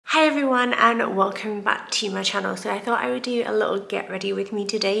Hi everyone and welcome back to my channel. So I thought I would do a little get ready with me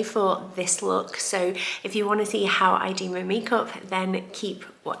today for this look. So if you want to see how I do my makeup, then keep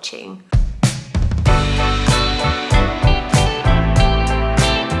watching.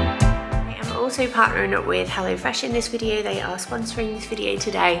 Also partnering up with HelloFresh in this video. They are sponsoring this video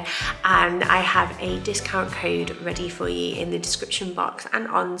today, and I have a discount code ready for you in the description box and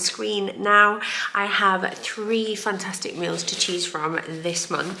on screen now. I have 3 fantastic meals to choose from this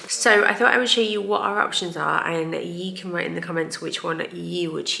month, so I thought I would show you what our options are and you can write in the comments which one you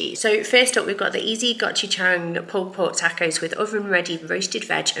would choose. So first up, we've got the easy gochujang pulled pork tacos with oven ready roasted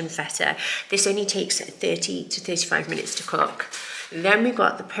veg and feta. This only takes 30 to 35 minutes to cook. Then we've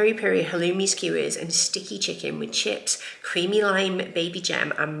got the peri peri halloumi skewers and sticky chicken with chips, creamy lime, baby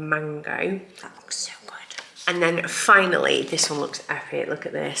gem and mango. That looks so good. And then finally, this one looks epic, look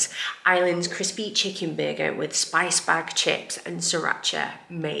at this. Island's crispy chicken burger with spice bag chips and sriracha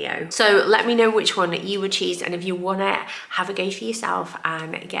mayo. So let me know which one you would choose, and if you want to have a go for yourself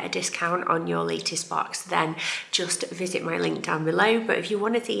and get a discount on your latest box, then just visit my link down below. But if you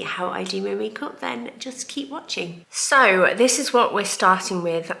want to see how I do my makeup, then just keep watching. So this is what we're starting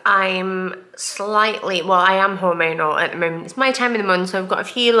with. I am hormonal at the moment. It's my time of the month, so I've got a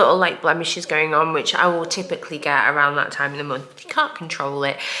few little like blemishes going on, which I will typically get around that time of the month. You can't control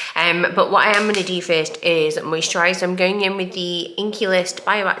it. But what I am going to do first is moisturize. I'm going in with the Inculist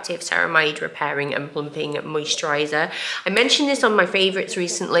Bioactive Ceramide Repairing and Plumping Moisturizer. I mentioned this on my favorites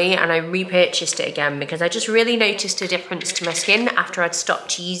recently, and I repurchased it again because I just really noticed a difference to my skin after I'd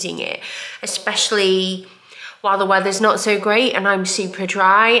stopped using it, especially while the weather's not so great and I'm super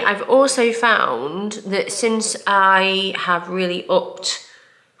dry. I've also found that since I have really upped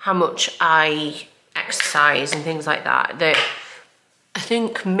how much I exercise and things like that, that I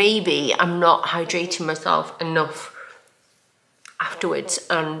think maybe I'm not hydrating myself enough afterwards,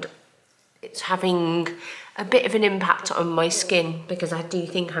 and it's having a bit of an impact on my skin because I do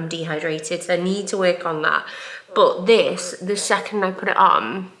think I'm dehydrated, so I need to work on that. But this, the second I put it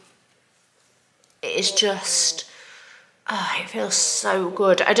on, it's just, it feels so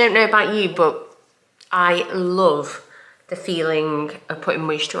good. I don't know about you, but I love the feeling of putting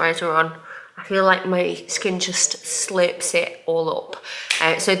moisturizer on. I feel like my skin just slips it all up.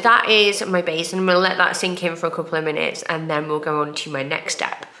 So that is my base, and I'm gonna let that sink in for a couple of minutes, and then we'll go on to my next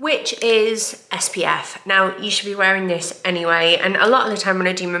step, which is SPF. Now, you should be wearing this anyway, and a lot of the time when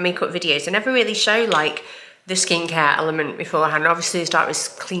I do my makeup videos, I never really show like the skincare element beforehand. Obviously I start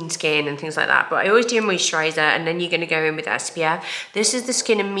with clean skin and things like that, but I always do a moisturizer and then you're going to go in with SPF. This is the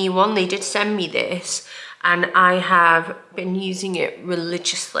Skin and Me one. They did send me this and I have been using it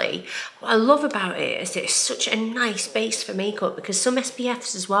religiously. What I love about it is it's such a nice base for makeup, because some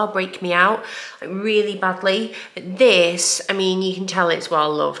SPFs as well break me out like really badly. But this, I mean, you can tell it's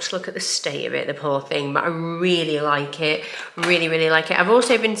well loved. Look at the state of it, the poor thing, but I really like it. Really, really like it. I've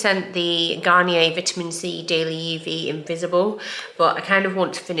also been sent the Garnier Vitamin C Daily UV Invisible, but I kind of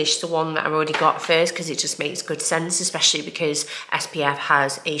want to finish the one that I've already got first because it just makes good sense, especially because SPF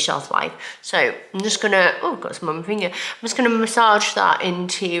has a shelf life. So I'm just gonna, oh, got some on my finger. I'm just gonna massage that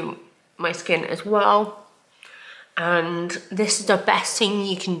into my skin as well. And this is the best thing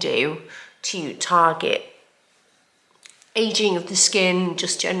you can do to target aging of the skin,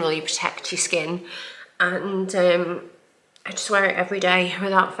 just generally protect your skin. And I just wear it every day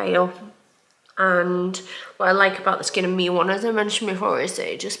without fail. And what I like about the Skin and Me one, as I mentioned before, is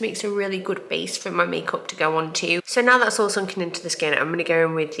that it just makes a really good base for my makeup to go on to. So now that's all sunken into the skin, I'm going to go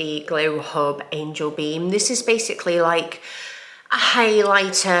in with the Glow Hub Angel Beam. This is basically like a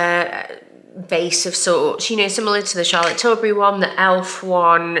highlighter base of sorts, you know, similar to the Charlotte Tilbury one, the e.l.f.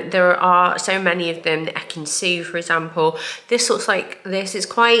 one. There are so many of them, the Ekin-Su, for example. This looks like this is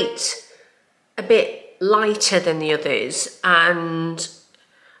quite a bit lighter than the others, and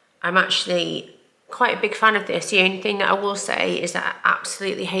I'm actually quite a big fan of this. The only thing that I will say is that I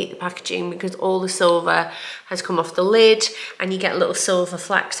absolutely hate the packaging because all the silver has come off the lid and you get little silver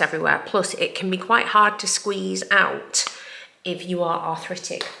flecks everywhere. Plus it can be quite hard to squeeze out if you are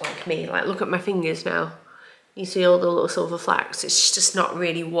arthritic like me. Like, look at my fingers now. You see all the little silver flecks. It's just not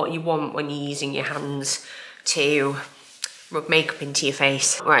really what you want when you're using your hands to rub makeup into your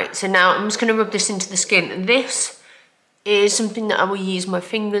face. Right, so now I'm just gonna rub this into the skin. This is something that I will use my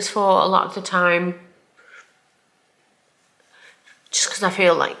fingers for a lot of the time, just because I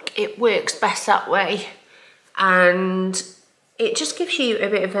feel like it works best that way, and it just gives you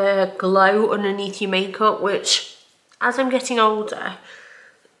a bit of a glow underneath your makeup, which, as I'm getting older,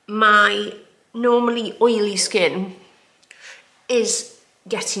 my normally oily skin is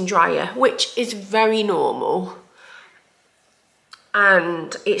getting drier, which is very normal.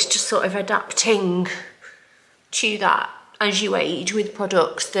 and it's just sort of adapting to that as you age with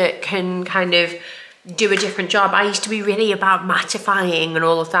products that can kind of do a different job. I used to be really about mattifying and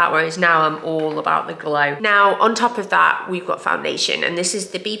all of that, whereas now I'm all about the glow. Now, on top of that, we've got foundation, and this is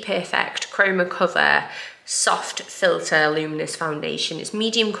the Be Perfect Chroma Cover Soft Filter Luminous Foundation. It's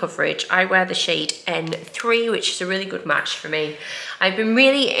medium coverage. I wear the shade N3, which is a really good match for me. I've been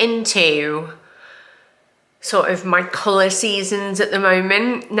really into sort of my colour seasons at the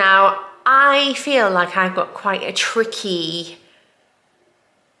moment. Now, I feel like I've got quite a tricky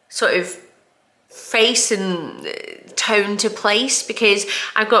sort of face and tone to place, because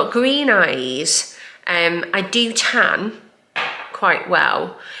I've got green eyes. I do tan quite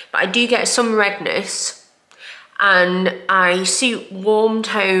well, but I do get some redness, and I suit warm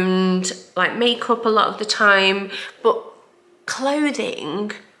toned like makeup a lot of the time. But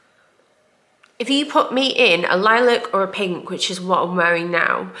clothing, if you put me in a lilac or a pink, which is what I'm wearing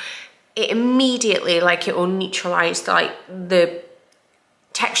now, it immediately, like, it will neutralize like the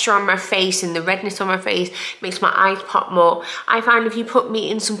texture on my face and the redness on my face, makes my eyes pop more. I find if you put me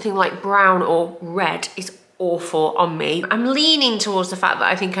in something like brown or red, it's awful on me. I'm leaning towards the fact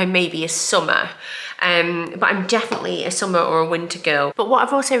that I think I may be a summer, but I'm definitely a summer or a winter girl. But what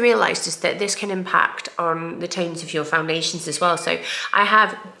I've also realised is that this can impact on the tones of your foundations as well. So I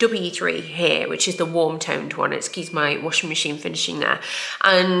have W3 here, which is the warm toned one. Excuse my washing machine finishing there.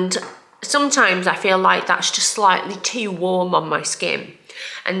 And sometimes I feel like that's just slightly too warm on my skin.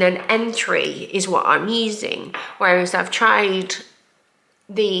 And then N3 is what I'm using, whereas I've tried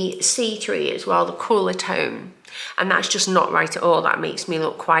the C3 as well, the cooler tone, and that's just not right at all. That makes me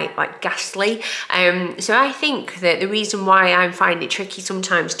look quite like ghastly. So I think that the reason why I find it tricky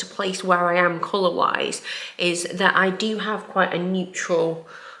sometimes to place where I am colour wise is that I do have quite a neutral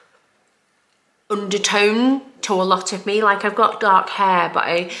undertone to a lot of me. Like, I've got dark hair, but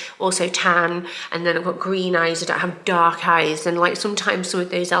I also tan, and then I've got green eyes, I don't have dark eyes, and like sometimes some of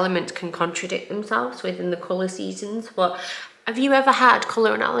those elements can contradict themselves within the colour seasons. But have you ever had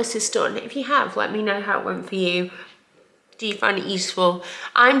colour analysis done? If you have, let me know how it went for you. Do you find it useful?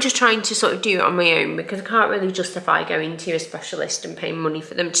 I'm just trying to sort of do it on my own, because I can't really justify going to a specialist and paying money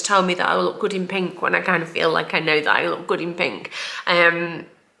for them to tell me that I look good in pink when I kind of feel like I know that I look good in pink.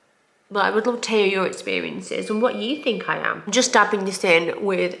 But I would love to hear your experiences and what you think I am. I'm just dabbing this in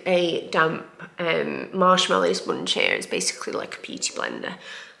with a damp marshmallow sponge here. It's basically like a beauty blender.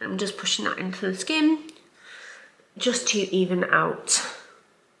 And I'm just pushing that into the skin just to even out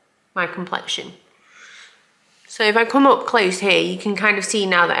my complexion. So if I come up close here, you can kind of see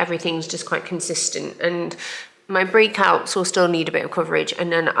now that everything's just quite consistent, and my breakouts will still need a bit of coverage,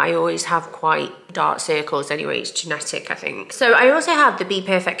 and then I always have quite dark circles anyway. It's genetic, I think. So I also have the Be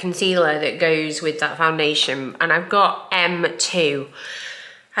Perfect concealer that goes with that foundation, and I've got M2.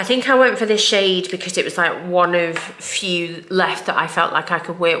 I think I went for this shade because it was like one of few left that I felt like I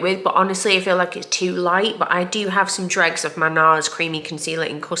could work with, but honestly I feel like it's too light. But I do have some dregs of my NARS Creamy Concealer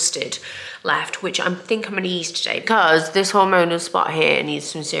in Custard left, which I think I'm going to use today, because this hormonal spot here needs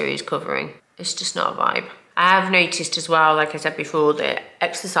some serious covering. It's just not a vibe. I have noticed as well, like I said before, that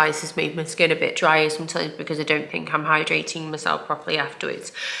exercise has made my skin a bit drier sometimes because I don't think I'm hydrating myself properly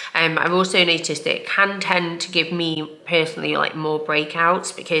afterwards. I've also noticed that it can tend to give me personally like more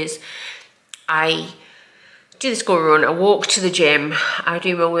breakouts, because I do the school run, I walk to the gym, I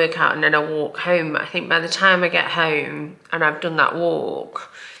do my workout, and then I walk home. I think by the time I get home and I've done that walk,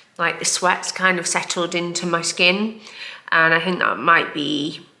 like the sweat's kind of settled into my skin, and I think that might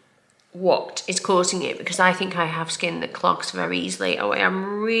be what is causing it, because I think I have skin that clogs very easily. Oh,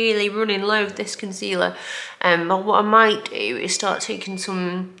 I'm really running low with this concealer. But what I might do is start taking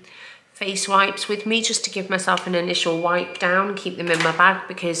some face wipes with me just to give myself an initial wipe down, keep them in my bag,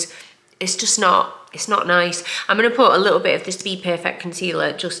 because it's just not, it's not nice. I'm going to put a little bit of this Be Perfect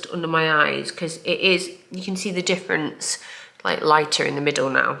concealer just under my eyes, because it is, you can see the difference, like lighter in the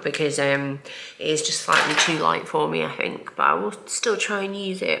middle now, because it is just slightly too light for me, I think. But I will still try and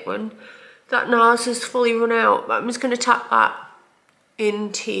use it when that NARS is fully run out. But I'm just going to tap that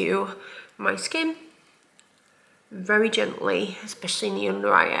into my skin very gently, especially in the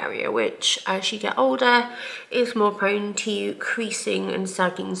under eye area, which as you get older is more prone to creasing and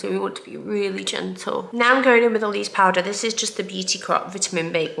sagging, so we want to be really gentle. Now I'm going in with Louise powder. This is just the Beauty Crop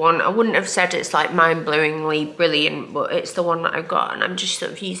Vitamin Bake one. I wouldn't have said it's like mind-blowingly brilliant, but it's the one that I've got, and I'm just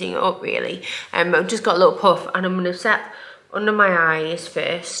sort of using it up really. I've just got a little puff, and I'm going to set under my eyes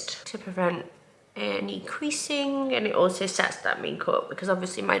first to prevent any creasing, and it also sets that makeup, because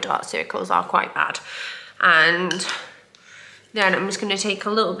obviously my dark circles are quite bad. And then I'm just going to take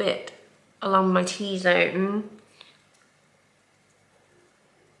a little bit along my T-zone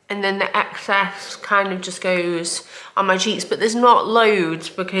and then the excess kind of just goes on my cheeks, but there's not loads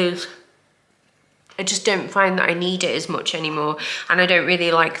because I just don't find that I need it as much anymore, and I don't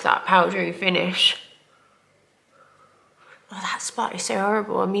really like that powdery finish. Oh, that spot is so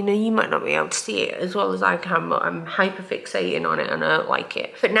horrible. I mean, you might not be able to see it as well as I can, but I'm hyper fixating on it and I don't like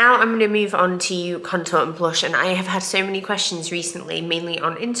it. But now I'm gonna move on to contour and blush, and I have had so many questions recently, mainly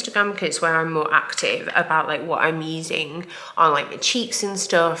on Instagram, because it's where I'm more active, about like what I'm using on like my cheeks and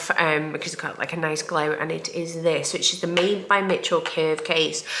stuff, because it's got like a nice glow, and it is this, which is the Made by Mitchell Curve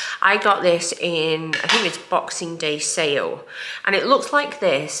Case. I got this in, I think it's Boxing Day sale, and it looks like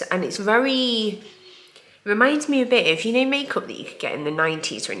this, and it's very, reminds me a bit of, you know, makeup that you could get in the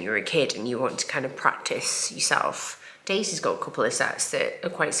 90s when you were a kid and you want to kind of practice yourself. Daisy's got a couple of sets that are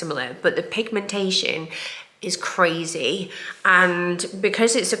quite similar, but the pigmentation is crazy. And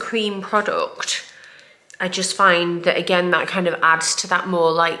because it's a cream product, I just find that, again, that kind of adds to that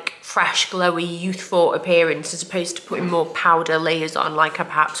more like fresh, glowy, youthful appearance, as opposed to putting more powder layers on like I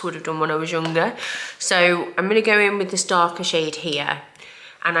perhaps would have done when I was younger. So I'm gonna go in with this darker shade here,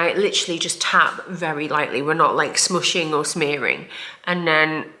 and I literally just tap very lightly. We're not like smushing or smearing. And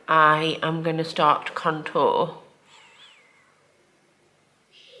then I am gonna start to contour.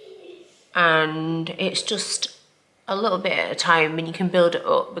 And it's just a little bit at a time, and you can build it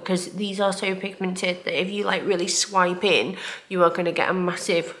up, because these are so pigmented that if you like really swipe in, you are gonna get a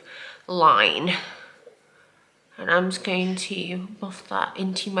massive line. And I'm just going to buff that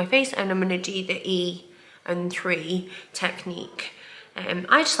into my face, and I'm gonna do the E and 3 technique.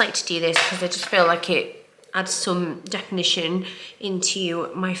 I just like to do this because I just feel like it adds some definition into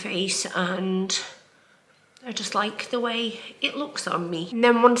my face, and I just like the way it looks on me. And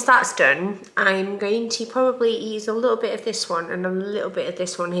then once that's done, I'm going to probably use a little bit of this one and a little bit of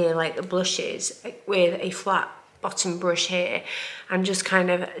this one here, like the blushes, with a flat bottom brush here, and just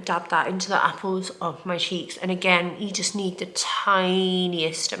kind of dab that into the apples of my cheeks. And again, you just need the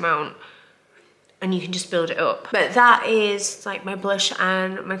tiniest amount, and you can just build it up. But that is like my blush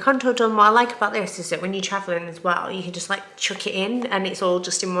and my contour done. What I like about this is that when you're traveling as well, you can just like chuck it in, and it's all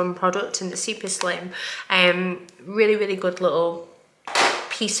just in one product, and it's super slim. Really, really good little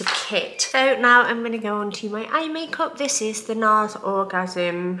piece of kit. So now I'm gonna go on to my eye makeup. This is the NARS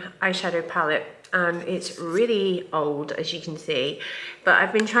Orgasm eyeshadow palette, and it's really old, as you can see, but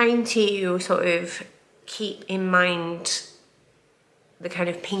I've been trying to sort of keep in mind the kind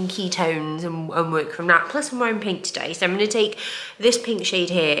of pinky tones and work from that. Plus I'm wearing pink today, so I'm going to take this pink shade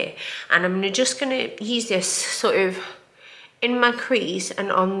here, and I'm just going to use this sort of in my crease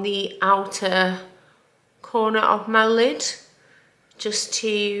and on the outer corner of my lid, just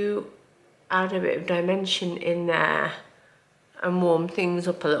to add a bit of dimension in there and warm things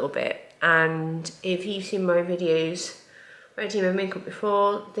up a little bit. And if you've seen my videos where I do my makeup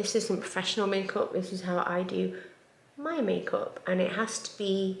before, this isn't professional makeup, this is how I do my makeup, and it has to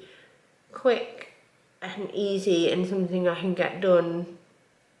be quick and easy and something I can get done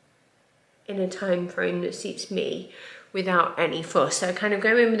in a time frame that suits me without any fuss. So I kind of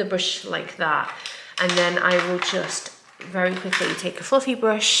go in with a brush like that, and then I will just very quickly take a fluffy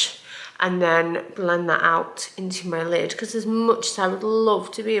brush and then blend that out into my lid, because as much as I would love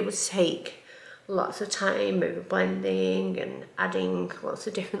to be able to take lots of time over blending and adding lots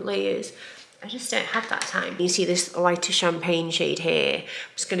of different layers, I just don't have that time. You see this lighter champagne shade here.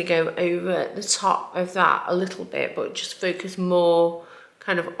 I'm just gonna go over the top of that a little bit, but just focus more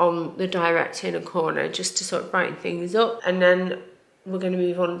kind of on the direct inner corner, just to sort of brighten things up. And then we're gonna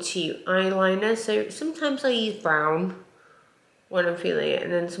move on to eyeliner. So sometimes I use brown when I'm feeling it,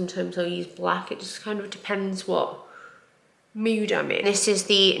 and then sometimes I'll use black. It just kind of depends what mood I'm in. This is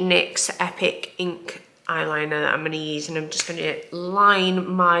the NYX Epic Ink eyeliner that I'm going to use, and I'm just going to line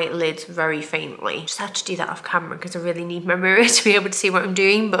my lids very faintly. Just have to do that off camera because I really need my mirror to be able to see what I'm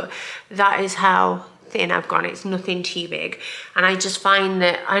doing, but that is how thin I've gone. It's nothing too big, and I just find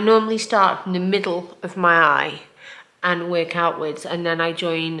that I normally start from the middle of my eye and work outwards, and then I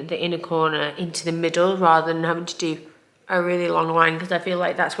join the inner corner into the middle rather than having to do a really long line, because I feel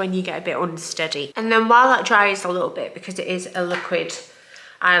like that's when you get a bit unsteady. And then while that dries a little bit, because it is a liquid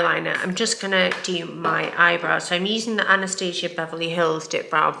eyeliner, I'm just gonna do my eyebrows. So I'm using the Anastasia Beverly Hills Dip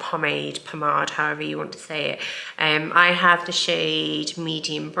Brow Pomade, however you want to say it. I have the shade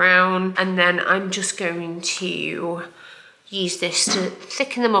medium brown, and then I'm just going to use this to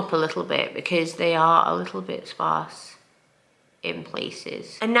thicken them up a little bit, because they are a little bit sparse in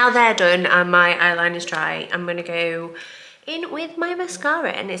places. And now they're done and my eyeliner's dry, I'm gonna go in with my mascara,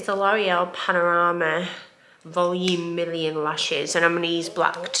 and it's the L'Oreal Panorama Volume Million Lashes, and I'm going to use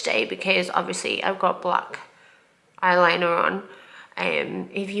black today because obviously I've got black eyeliner on,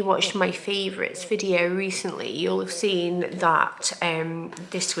 If you watched my favourites video recently, you'll have seen that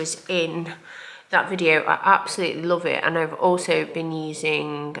this was in that video. I absolutely love it, and I've also been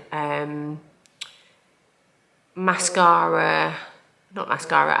using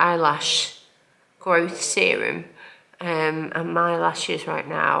eyelash growth serum, and my lashes right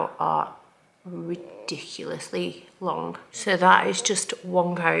now are ridiculously long. So that is just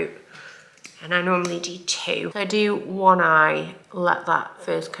one coat, and I normally do two. So I do one eye, let that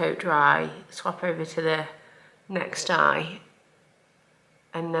first coat dry, swap over to the next eye,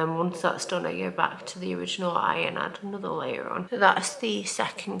 and then once that's done I go back to the original eye and add another layer on. So that's the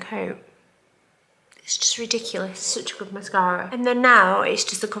second coat. It's just ridiculous, such a good mascara. And then now it's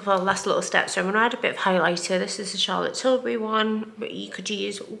just a couple of last little steps. So I'm gonna add a bit of highlighter. This is the Charlotte Tilbury one, but you could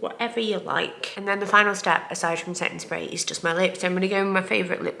use whatever you like. And then the final step, aside from setting spray, is just my lips. So I'm gonna go with my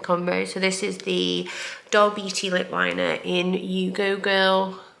favorite lip combo. So this is the Doll Beauty lip liner in You Go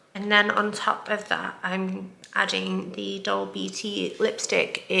Girl. And then on top of that, I'm adding the Doll Beauty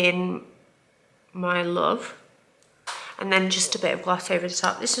lipstick in My Love. And then just a bit of gloss over the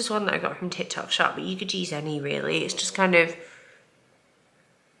top. This is one that I got from TikTok Shop, but you could use any really. It's just kind of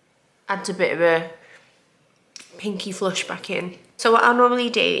adds a bit of a pinky flush back in. So what I'll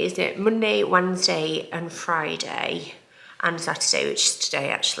normally do is that Monday, Wednesday and Friday and Saturday, which is today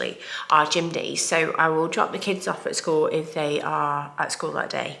actually, are gym days. So I will drop the kids off at school if they are at school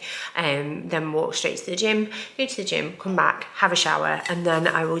that day, then walk straight to the gym, go to the gym, come back, have a shower, and then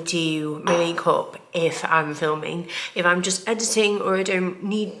I will do my makeup if I'm filming. If I'm just editing or I don't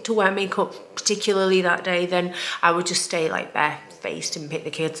need to wear makeup particularly that day, then I will just stay like barefaced and pick the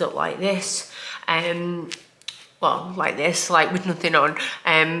kids up like this. Well, like this, like with nothing on,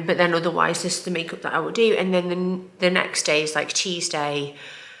 but then otherwise this is the makeup that I will do. And then the next days, like Tuesday,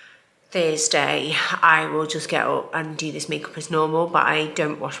 Thursday, I will just get up and do this makeup as normal, but I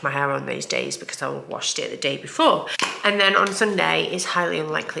don't wash my hair on those days because I washed it the day before. And then on Sunday, it's highly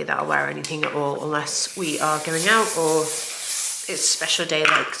unlikely that I'll wear anything at all unless we are going out or it's a special day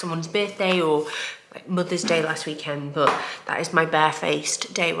like someone's birthday or like Mother's Day last weekend, but that is my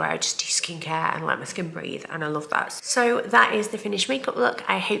barefaced day where I just do skincare and let my skin breathe, and I love that. So that is the finished makeup look.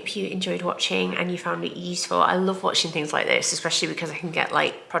 I hope you enjoyed watching and you found it useful. I love watching things like this, especially because I can get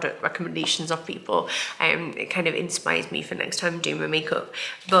like product recommendations off people. It kind of inspires me for next time doing my makeup.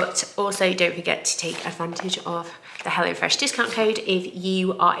 But also don't forget to take advantage of the HelloFresh discount code if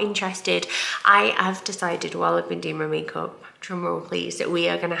you are interested. I have decided while I've been doing my makeup, drumroll please, that we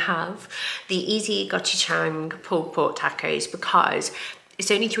are going to have the easy gochujang pulled pork tacos because it's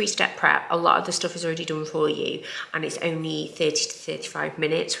only 3-step prep. A lot of the stuff is already done for you and it's only 30 to 35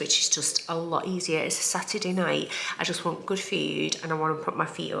 minutes, which is just a lot easier. It's a Saturday night. I just want good food and I want to put my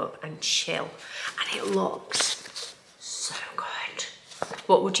feet up and chill. And it looks so good.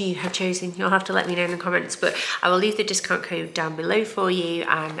 What would you have chosen? You'll have to let me know in the comments, but I will leave the discount code down below for you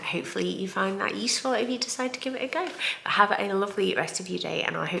and hopefully you find that useful if you decide to give it a go. But have a lovely rest of your day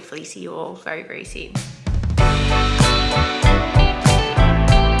and I'll hopefully see you all very, very soon.